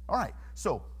 All right,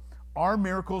 so are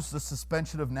miracles the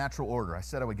suspension of natural order? I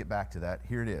said I would get back to that.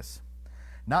 Here it is.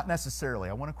 Not necessarily.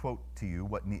 I want to quote to you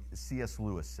what C.S.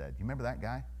 Lewis said. You remember that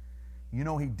guy? He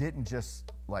didn't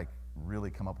just really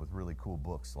come up with really cool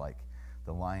books like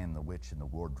The Lion, the Witch, and the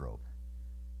Wardrobe.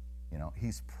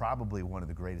 He's probably one of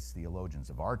the greatest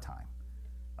theologians of our time.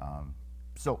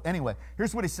 So anyway,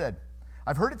 here's what he said.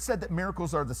 I've heard it said that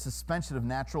miracles are the suspension of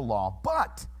natural law,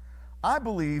 but I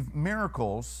believe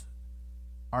miracles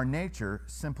are nature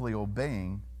simply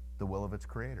obeying the will of its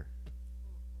creator.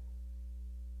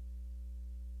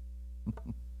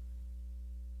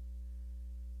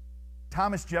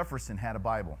 Thomas Jefferson had a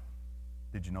Bible.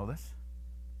 Did you know this?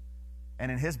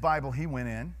 And in his Bible, he went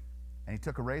in and he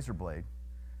took a razor blade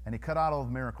and he cut out all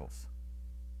the miracles.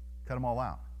 Cut them all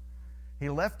out. He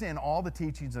left in all the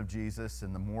teachings of Jesus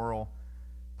and the moral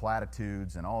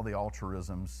platitudes and all the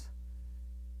altruisms,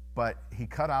 but he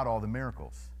cut out all the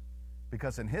miracles.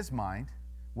 Because in his mind,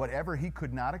 whatever he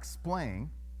could not explain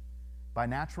by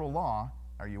natural law,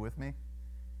 are you with me?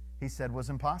 He said was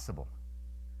impossible.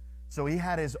 So he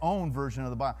had his own version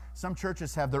of the Bible. Some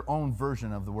churches have their own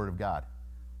version of the Word of God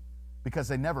because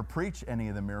they never preach any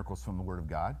of the miracles from the Word of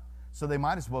God. So they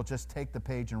might as well just take the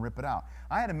page and rip it out.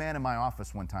 I had a man in my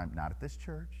office one time, not at this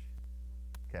church,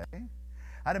 okay?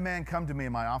 I had a man come to me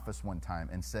in my office one time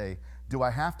and say, do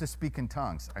I have to speak in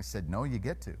tongues? I said, no, you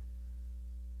get to.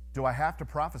 Do I have to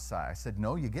prophesy? I said,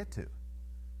 no, you get to.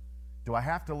 Do I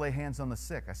have to lay hands on the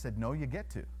sick? I said, no, you get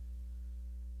to.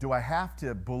 Do I have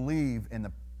to believe in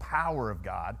the power of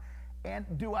God? And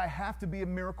do I have to be a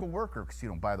miracle worker? Because,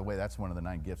 by the way, that's one of the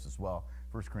 9 gifts as well.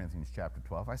 1 Corinthians chapter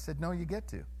 12. I said, no, you get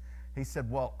to. He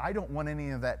said, well, I don't want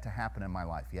any of that to happen in my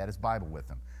life. He had his Bible with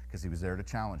him because he was there to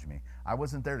challenge me. I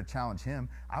wasn't there to challenge him.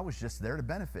 I was just there to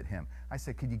benefit him. I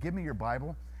said, could you give me your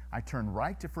Bible? I turned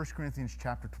right to 1 Corinthians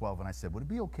chapter 12, and I said, would it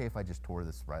be okay if I just tore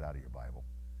this right out of your Bible?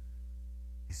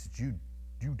 He said, you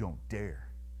don't dare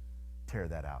tear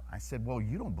that out. I said, well,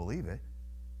 you don't believe it.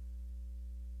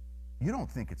 You don't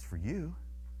think it's for you.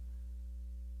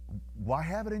 Why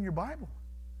have it in your Bible?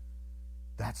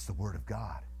 That's the Word of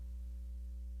God.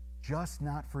 Just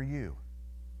not for you.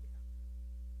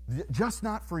 Just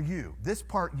not for you. This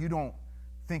part you don't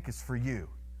think is for you.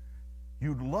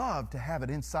 You'd love to have it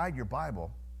inside your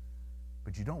Bible,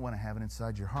 but you don't want to have it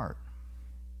inside your heart.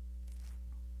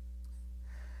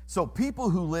 So people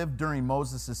who lived during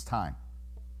Moses' time,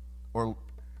 or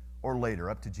later,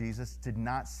 up to Jesus, did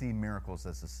not see miracles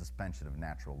as a suspension of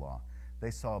natural law.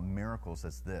 They saw miracles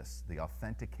as this, the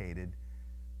authentication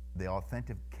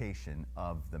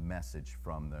of the message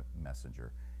from the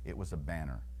messenger. It was a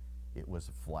banner. It was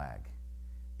a flag.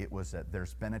 It was that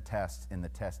there's been a test, and the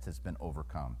test has been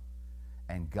overcome.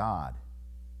 And God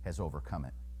has overcome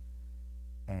it.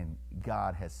 And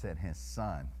God has sent his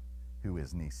Son, who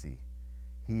is Nisi.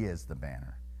 He is the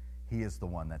banner. He is the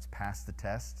one that's passed the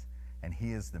test, and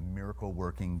he is the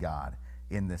miracle-working God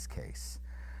in this case.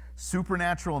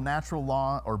 Supernatural and natural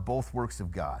law are both works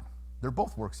of God. They're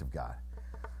both works of God.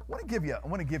 I want to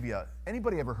give you,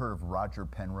 anybody ever heard of Roger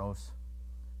Penrose?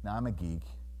 Now, I'm a geek.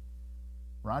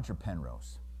 Roger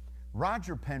Penrose.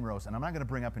 Roger Penrose, and I'm not going to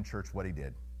bring up in church what he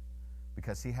did,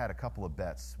 because he had a couple of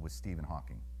bets with Stephen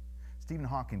Hawking. Stephen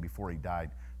Hawking, before he died,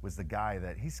 was the guy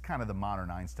he's kind of the modern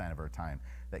Einstein of our time,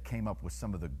 that came up with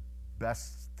some of the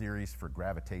best theories for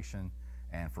gravitation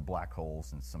and for black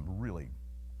holes and some really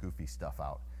goofy stuff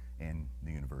out in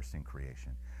the universe and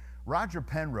creation. Roger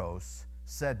Penrose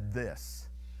said this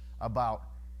about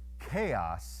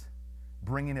chaos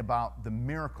bringing about the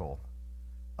miracle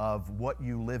of what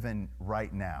you live in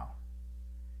right now,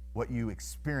 what you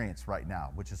experience right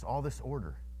now, which is all this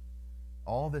order.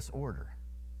 All this order.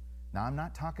 Now, I'm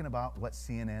not talking about what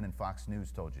CNN and Fox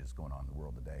News told you is going on in the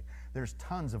world today. There's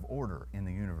tons of order in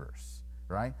the universe,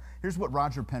 right? Here's what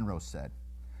Roger Penrose said.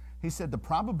 He said, the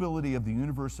probability of the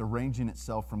universe arranging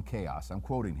itself from chaos, I'm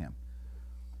quoting him,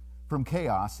 from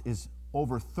chaos is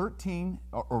over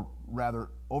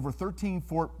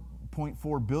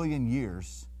 13.4 billion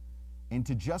years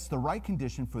into just the right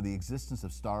condition for the existence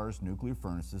of stars, nuclear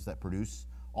furnaces that produce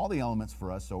all the elements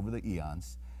for us over the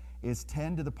eons, is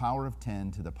 10 to the power of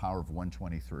 10 to the power of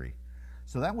 123.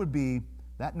 So that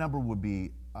number would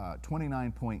be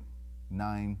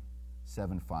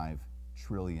 29.975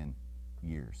 trillion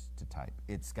years to type.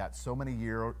 It's got so many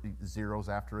zeros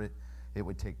after it, it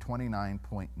would take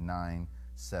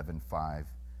 29.975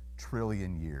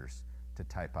 trillion years to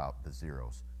type out the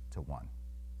zeros to 1.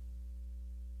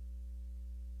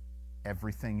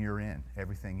 Everything you're in,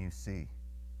 everything you see,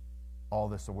 all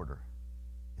this order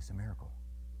is a miracle.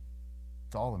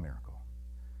 It's all a miracle.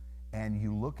 And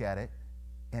you look at it,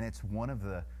 and it's one of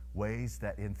the ways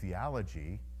that in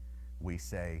theology we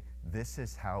say, this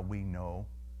is how we know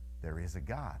there is a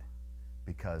God,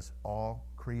 because all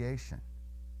creation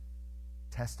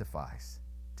testifies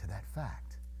to that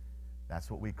fact. That's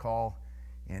what we call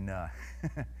in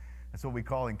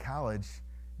college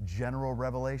general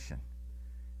revelation.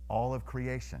 All of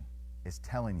creation is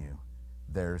telling you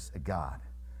there's a God.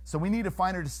 So we need to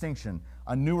find a distinction,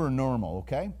 a newer normal,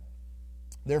 okay?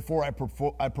 Therefore,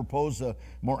 I propose a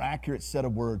more accurate set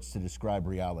of words to describe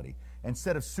reality.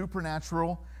 Instead of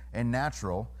supernatural and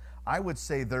natural, I would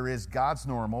say there is God's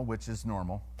normal, which is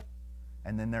normal,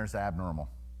 and then there's abnormal.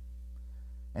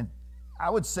 And I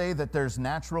would say that there's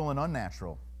natural and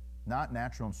unnatural, not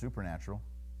natural and supernatural.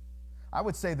 I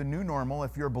would say the new normal,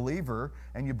 if you're a believer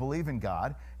and you believe in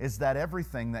God, is that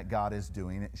everything that God is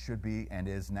doing, it should be and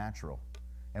is natural.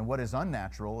 And what is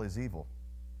unnatural is evil.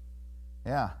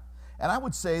 Yeah. And I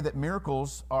would say that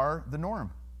miracles are the norm.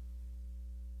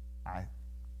 I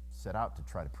set out to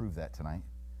try to prove that tonight.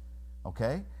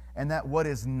 Okay? And that what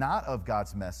is not of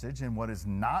God's message and what is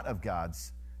not of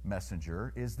God's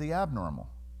messenger is the abnormal.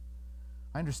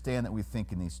 I understand that we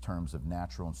think in these terms of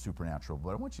natural and supernatural, but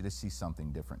I want you to see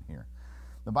something different here.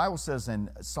 The Bible says in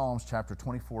Psalms chapter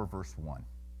 24, verse 1,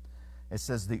 it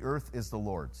says, the earth is the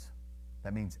Lord's.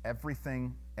 That means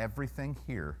everything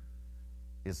here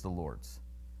is the Lord's.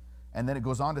 And then it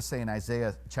goes on to say in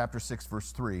Isaiah chapter 6,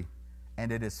 verse 3,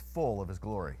 and it is full of his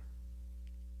glory.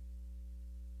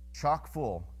 Chock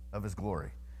full of his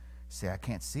glory. Say, I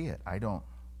can't see it. I don't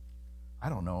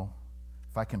know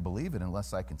if I can believe it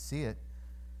unless I can see it.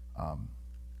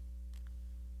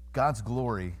 God's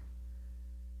glory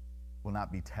will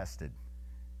not be tested.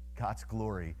 God's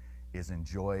glory is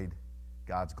enjoyed.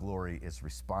 God's glory is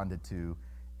responded to,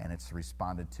 and it's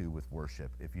responded to with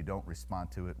worship. If you don't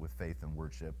respond to it with faith and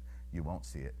worship, you won't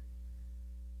see it.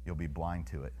 You'll be blind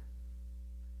to it.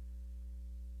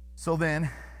 So then,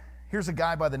 here's a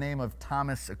guy by the name of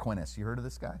Thomas Aquinas. You heard of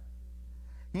this guy?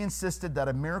 He insisted that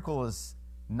a miracle is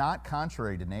not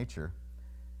contrary to nature.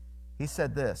 He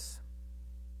said this,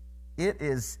 it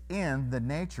is in the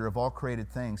nature of all created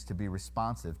things to be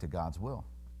responsive to God's will.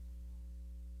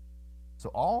 So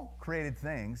all created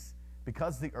things,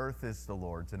 because the earth is the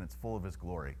Lord's and it's full of his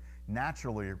glory,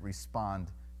 naturally respond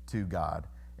to God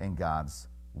and God's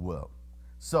will.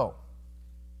 So,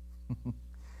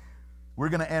 we're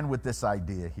going to end with this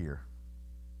idea here.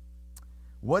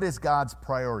 What is God's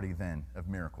priority then of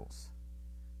miracles?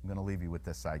 I'm going to leave you with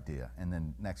this idea, and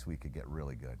then next week it get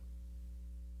really good.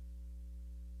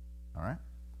 All right?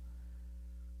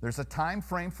 There's a time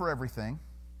frame for everything.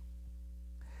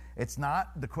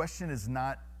 The question is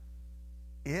not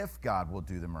if God will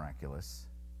do the miraculous.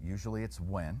 Usually it's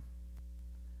when.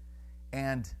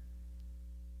 And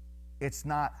it's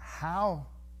not how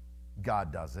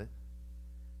God does it,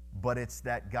 but it's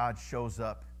that God shows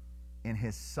up in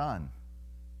his Son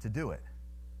to do it.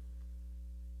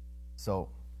 So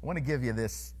I want to give you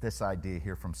this idea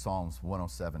here from Psalms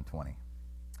 107:20.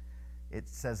 It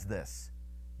says this,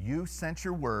 you sent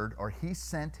your word, or he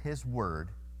sent his word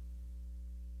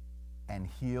and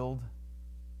healed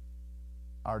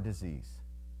our disease.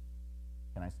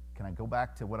 Can I go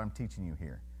back to what I'm teaching you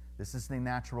here? This is the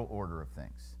natural order of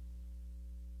things.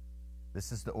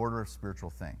 This is the order of spiritual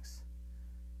things.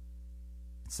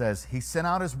 It says, he sent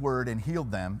out his word and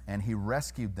healed them, and he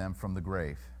rescued them from the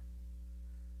grave.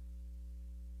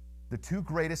 The two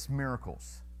greatest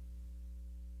miracles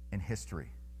in history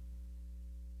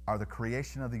are the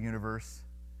creation of the universe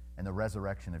and the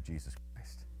resurrection of Jesus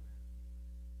Christ.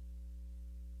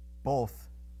 Both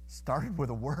started with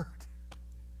a word.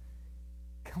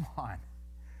 Come on.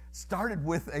 Started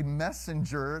with a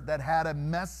messenger that had a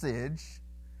message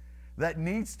that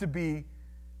needs to be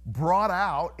brought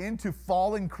out into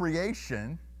fallen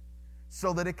creation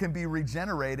so that it can be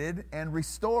regenerated and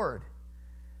restored.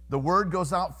 The word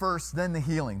goes out first, then the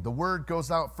healing. The word goes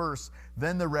out first,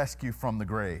 then the rescue from the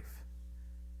grave.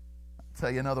 I'll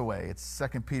tell you another way. It's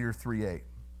 2 Peter 3:8.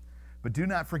 But do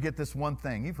not forget this one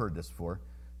thing. You've heard this before,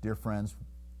 dear friends.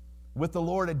 With the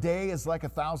Lord, a day is like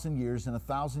 1,000 years, and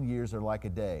 1,000 years are like a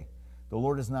day. The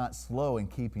Lord is not slow in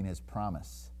keeping his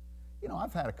promise. You know,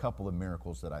 I've had a couple of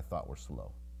miracles that I thought were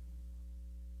slow.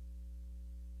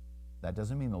 That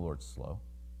doesn't mean the Lord's slow.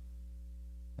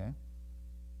 Okay?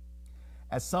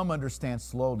 As some understand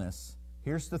slowness,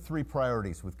 here's the three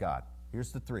priorities with God.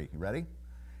 Here's the three. You ready?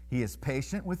 He is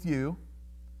patient with you,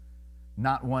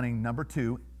 not wanting, number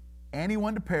two,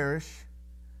 anyone to perish,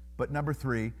 but number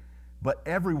three, but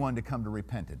everyone to come to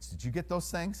repentance. Did you get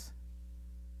those things?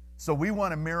 So we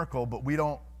want a miracle, but we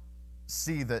don't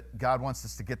see that God wants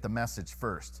us to get the message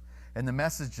first. And the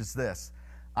message is this: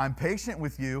 I'm patient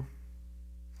with you.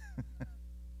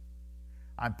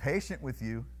 I'm patient with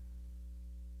you.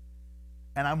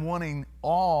 And I'm wanting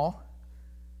all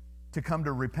to come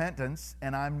to repentance,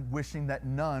 and I'm wishing that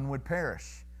none would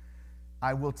perish.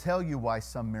 I will tell you why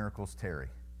some miracles tarry.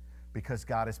 Because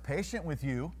God is patient with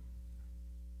you.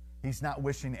 He's not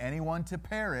wishing anyone to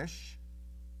perish.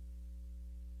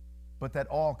 but that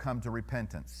all come to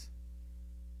repentance.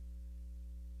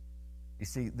 You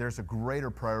see, there's a greater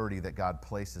priority that God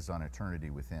places on eternity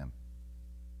with him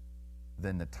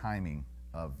than the timing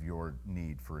of your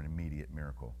need for an immediate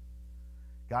miracle.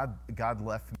 God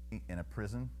left me in a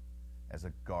prison as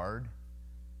a guard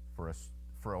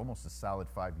for almost a solid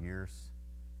 5 years,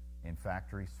 in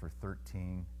factories for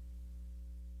 13.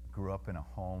 Grew up in a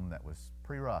home that was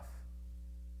pretty rough.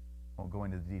 Won't go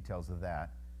into the details of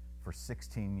that. For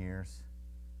 16 years,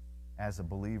 as a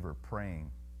believer,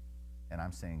 praying, and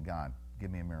I'm saying, God,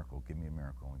 give me a miracle, give me a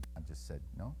miracle. And God just said,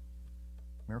 no,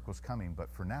 miracle's coming,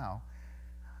 but for now,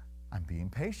 I'm being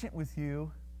patient with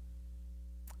you.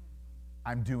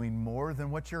 I'm doing more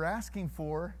than what you're asking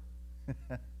for,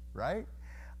 right?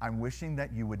 I'm wishing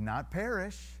that you would not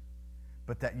perish,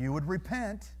 but that you would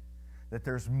repent, that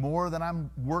there's more that I'm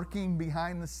working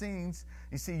behind the scenes.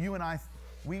 You see, you and I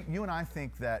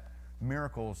think that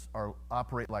miracles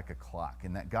operate like a clock,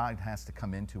 and that God has to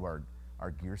come into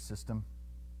our gear system,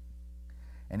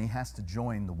 and he has to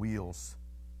join the wheels,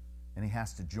 and he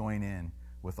has to join in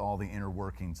with all the inner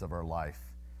workings of our life.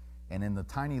 And in the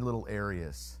tiny little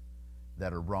areas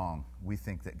that are wrong, we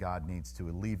think that God needs to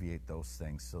alleviate those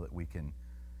things so that we can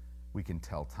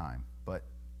tell time. But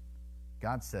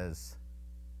God says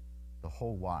the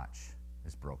whole watch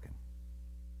is broken.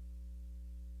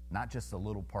 Not just a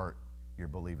little part you're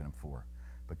believing him for,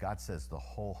 but God says the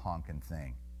whole honking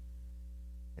thing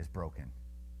is broken.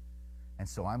 And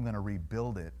so I'm going to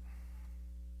rebuild it.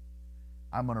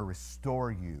 I'm going to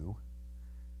restore you.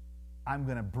 I'm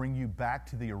going to bring you back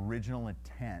to the original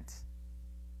intent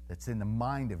that's in the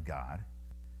mind of God,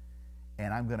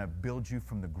 and I'm going to build you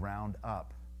from the ground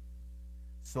up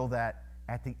so that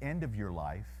at the end of your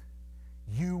life,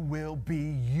 you will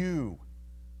be you,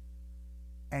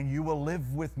 and you will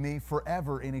live with me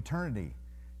forever in eternity.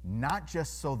 Not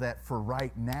just so that for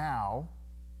right now,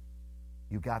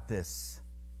 you got this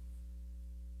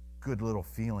good little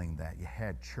feeling that you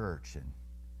had church, and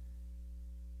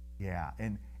yeah,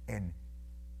 and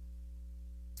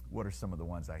what are some of the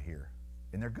ones I hear?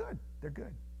 And they're good. They're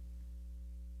good.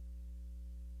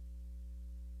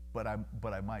 But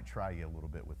I might try you a little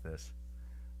bit with this.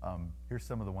 Here's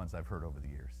some of the ones I've heard over the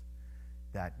years.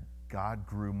 That God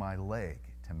grew my leg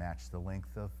to match the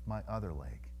length of my other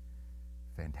leg.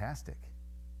 Fantastic.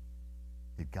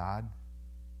 Did God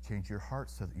change your heart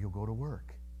so that you'll go to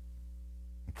work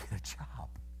and get a job?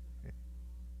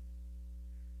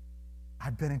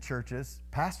 I've been in churches,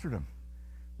 pastored them,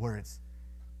 where it's,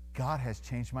 God has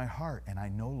changed my heart, and I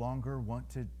no longer want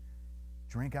to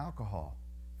drink alcohol.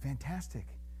 Fantastic.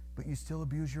 But you still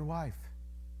abuse your wife.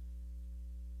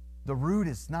 The root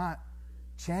is not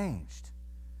changed.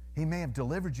 He may have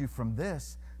delivered you from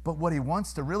this, but what he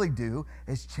wants to really do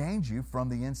is change you from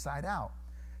the inside out.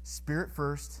 Spirit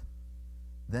first,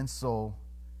 then soul,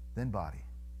 then body.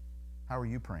 How are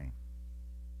you praying?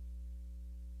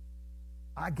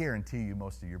 I guarantee you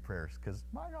most of your prayers, because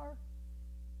mine are.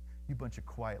 You bunch of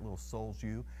quiet little souls,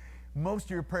 you. Most of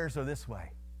your prayers are this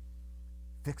way.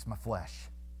 Fix my flesh.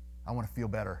 I want to feel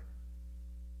better.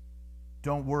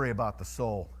 Don't worry about the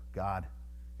soul, God.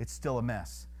 It's still a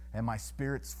mess, and my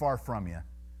spirit's far from you.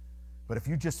 But if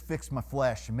you just fix my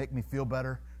flesh and make me feel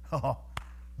better, oh,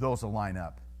 those will line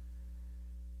up.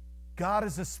 God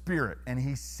is a spirit, and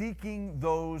he's seeking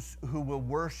those who will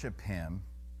worship him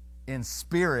in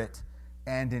spirit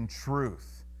and in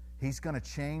truth. He's going to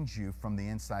change you from the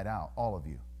inside out, all of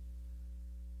you.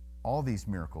 All these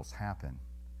miracles happen,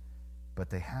 but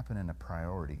they happen in a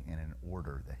priority, in an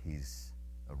order that he's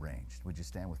arranged. Would you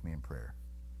stand with me in prayer?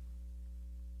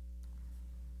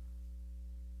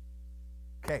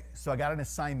 Okay, so I got an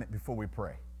assignment before we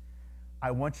pray. I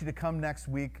want you to come next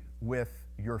week with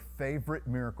your favorite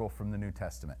miracle from the New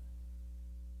Testament.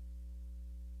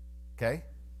 Okay?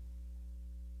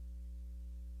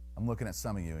 I'm looking at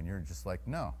some of you, and you're just like,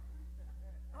 no,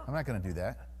 I'm not going to do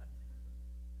that.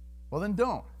 Well, then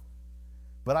don't.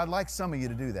 But I'd like some of you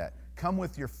to do that. Come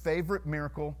with your favorite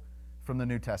miracle from the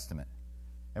New Testament,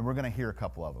 and we're going to hear a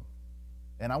couple of them.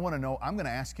 And I want to know, I'm going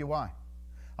to ask you why.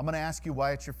 I'm going to ask you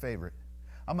why it's your favorite.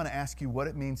 I'm going to ask you what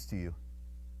it means to you.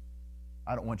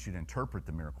 I don't want you to interpret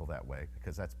the miracle that way,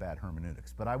 because that's bad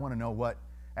hermeneutics. But I want to know what,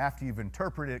 after you've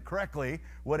interpreted it correctly,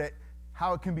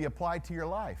 how it can be applied to your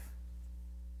life.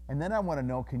 And then I want to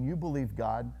know, can you believe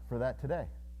God for that today?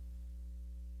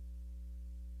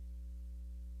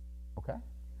 Okay?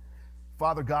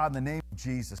 Father God, in the name of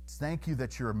Jesus, thank you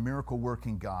that you're a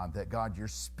miracle-working God, that God, your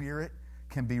Spirit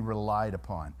can be relied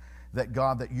upon, that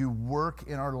God, that you work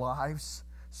in our lives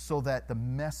so that the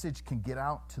message can get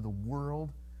out to the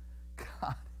world.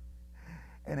 God,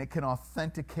 and it can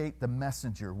authenticate the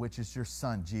messenger, which is your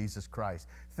Son, Jesus Christ.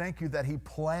 Thank you that he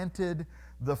planted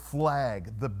the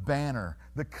flag, the banner,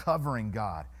 the covering,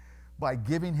 God, by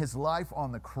giving his life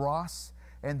on the cross,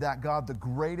 and that, God, the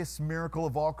greatest miracle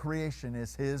of all creation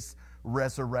is his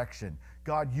resurrection.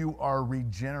 God, you are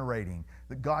regenerating.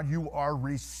 God, you are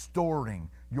restoring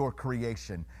your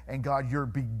creation. And God, you're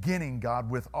beginning, God,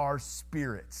 with our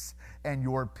spirits and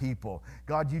your people.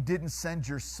 God, you didn't send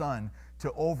your Son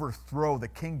to overthrow the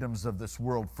kingdoms of this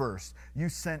world first. You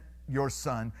sent your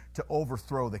Son to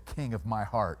overthrow the king of my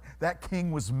heart. That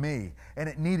king was me, and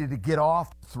it needed to get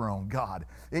off the throne, God.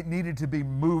 It needed to be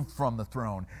moved from the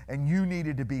throne, and you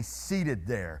needed to be seated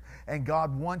there. And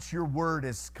God, once your word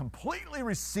is completely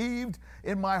received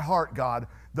in my heart, God,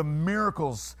 the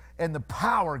miracles and the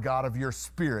power, God, of your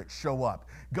Spirit show up.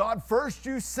 God, first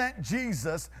you sent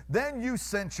Jesus, then you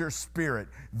sent your Spirit,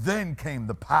 then came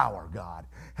the power, God.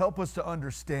 Help us to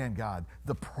understand, God,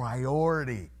 the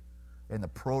priority and the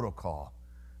protocol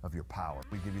of your power.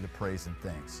 We give you the praise and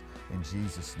thanks. In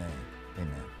Jesus' name,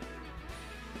 amen.